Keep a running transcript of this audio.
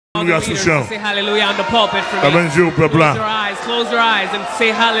Say hallelujah on the pulpit for me. Close your eyes and say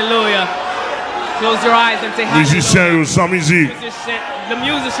hallelujah. Close your eyes and say hallelujah. The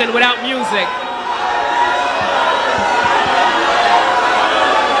musician without music.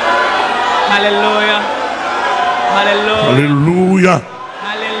 Hallelujah. Hallelujah.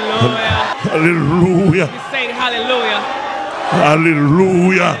 Hallelujah. Hallelujah. He's saying hallelujah.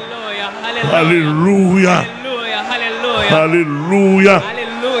 Hallelujah. Hallelujah. Hallelujah. Hallelujah. Hallelujah.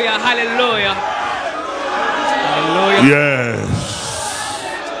 Hallelujah. Hallelujah. Hallelujah. Yes.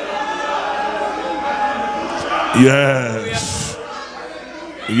 Yes.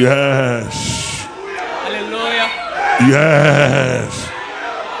 Yes. Hallelujah. Yes.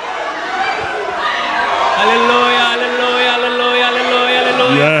 Hallelujah. Hallelujah. Hallelujah. Hallelujah.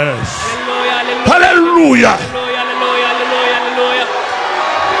 Hallelujah. Yes. Hallelujah. Hallelujah. Hallelujah. Hallelujah. Hallelujah.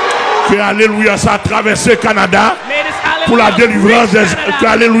 Que Alléluia, ça a traversé Canada May this hallelujah pour la délivrance des... Que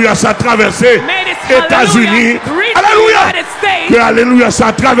Alléluia, ça a traversé May this États-Unis. reach Alléluia. the United States. Que Alléluia, ça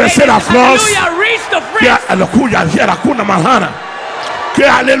a traversé May la this France. hallelujah reach the Que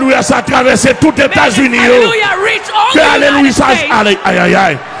Alléluia, ça a traversé tout les États-Unis. Hallelujah reach all Que the Alléluia, United ça... States. Aïe, aïe,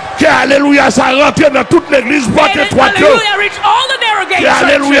 aïe. Que Alléluia, ça rentre dans toute l'église. May this hallelujah reach all the Que derogate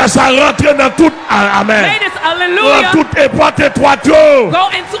Alléluia, churches. ça rentre dans toute... Amen. May this Dans hallelujah toute époque étroite. go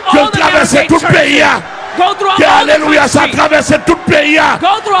into all Que the traverse derogate tout le pays. churches. Go through Que all the Alléluia, ça country. traverse tout le pays. Go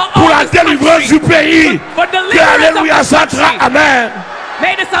through Pour all la this délivrance country. du pays. For Que deliverance Alléluia, of the ça country. Amen.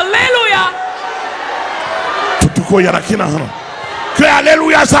 May this hallelujah. Tout quoi y a qui n'a rien. Que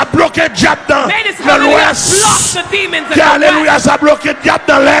Alléluia, ça bloque le diable dans May this hallelujah l'ouest. block the demons in Que the Alléluia, west. ça bloque le diable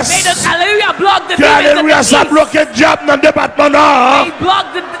dans May l'est. this hallelujah block the Que demons in Alléluia, the ça east. bloque le diable dans le département nord. May block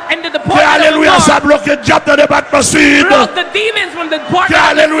the in the Que department of the Alléluia, ça north. bloque le diable dans le département sud. Block the demons from the Que department of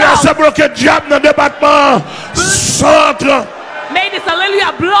Alléluia, the ça south. bloque le diable dans le département centre. May this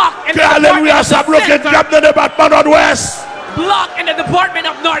hallelujah block in Que the Alléluia, department ça of bloque the le center. diable dans le département nord-ouest. Block in the department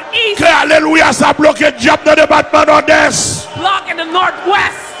of northeast. Que Alléluia, ça bloque le diable dans le département nord-est. Block in the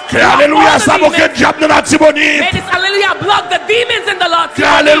northwest. Que Block Alléluia, all the ça bloque le demons. diable dans la Tibonite. May this hallelujah block the demons in the Lord. Que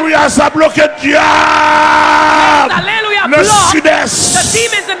Alléluia, ça bloque le diable Hallelujah le block the sud-est.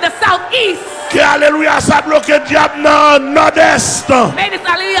 demons in the southeast. Que Alléluia, ça bloque le diable dans le nord-est. May this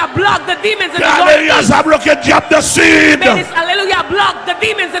hallelujah block the demons in Que the Alléluia, northeast. ça bloque le diable du sud. May this hallelujah block the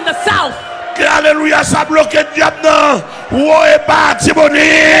demons in the south. Que Alléluia, ça bloque le diable dans haut et bas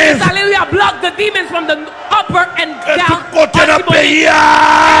Tibonite. Hallelujah block the demons from the upper and Et down. tout côté dans le pays.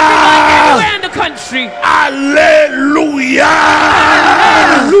 Everywhere in the country. Alléluia.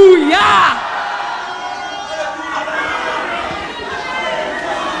 Hallelujah.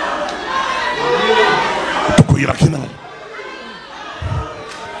 Tukuyira kina.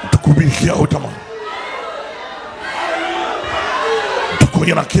 Tukubikia otama.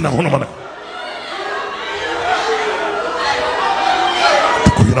 Tukuyira kina hono mana.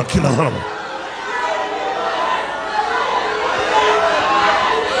 Tukuyira kina hono mana.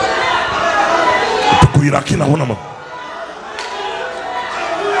 Tukuyira kina hono mana.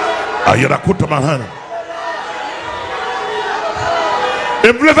 Ayera kuta mahana.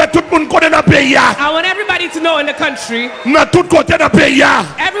 Et vous levez tout le monde connaît dans le pays. I want everybody to know in the country, Dans tout côté dans le pays.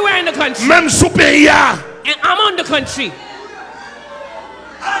 everywhere in the country, Même sous pays. and I'm on the country.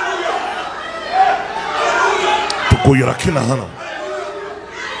 Tukuyira kina hana.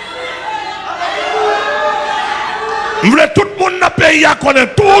 Vous voulez tout le monde dans le pays à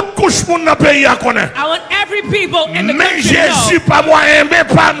connaître. Toute couche monde dans le pays à connaître. I want every people in the Mais country to Jésus know pas moi aimé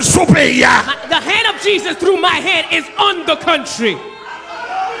pas sous pays. the hand of Jesus through my hand is on the country.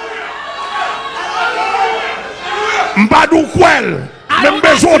 Mbadou kwel. I Même don't want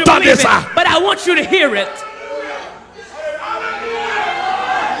besoin you to d'entendre believe ça. it, but I want you to hear it.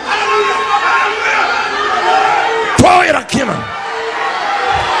 Tukuyira kina.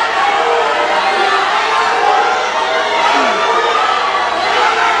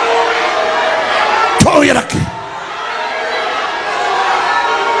 Tukuyira kina.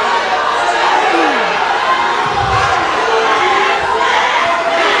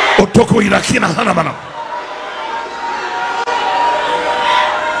 Tukuyira kina hana mana.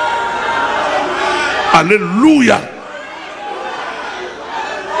 Alléluia.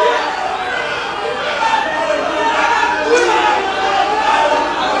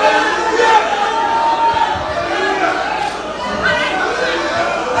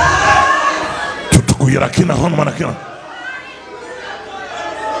 Tukuyira kina hana mana kina.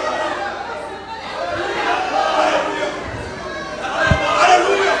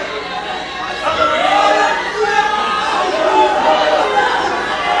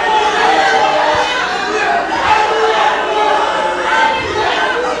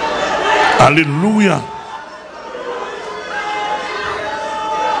 Alléluia.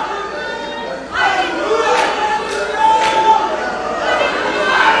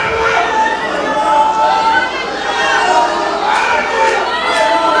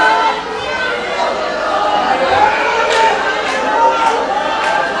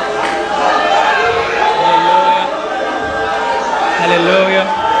 Hallelujah.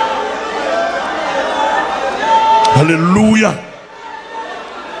 Alléluia.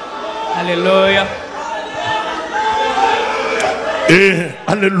 Hallelujah. Et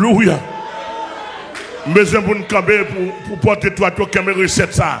Alléluia. Besoin pour nous camper pour porter toi comme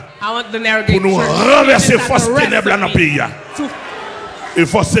recette ça. Pour nous renverser force ténèbres dans le pays. Et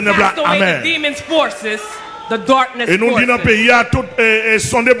force ténèbres, amen. Et nous disons dans le pays, tout est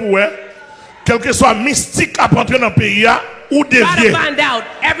sondé pour eux. Quel que soit mystique à porter dans le pays, ou dévier.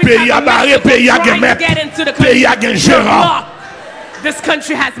 Pays à barrer, pays à guémet, pays à gérant. This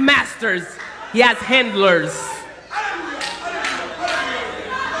country has masters. He has handlers.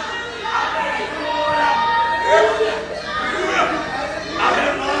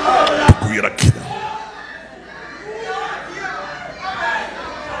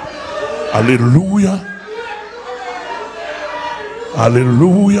 Alléluia.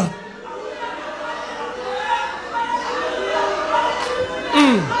 Alléluia.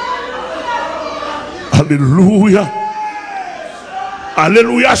 Alléluia.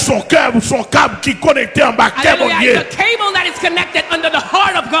 Alléluia. Son câble qui est connecté en bas. The cable that is connected under the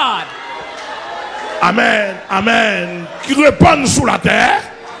heart of God. Amen. Amen. Qui répond sous la terre.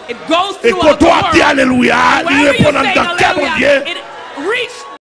 It goes Et quand throughout the toi dis world. Alléluia, il Wherever répond you dans say quel Dieu. hallelujah, it reached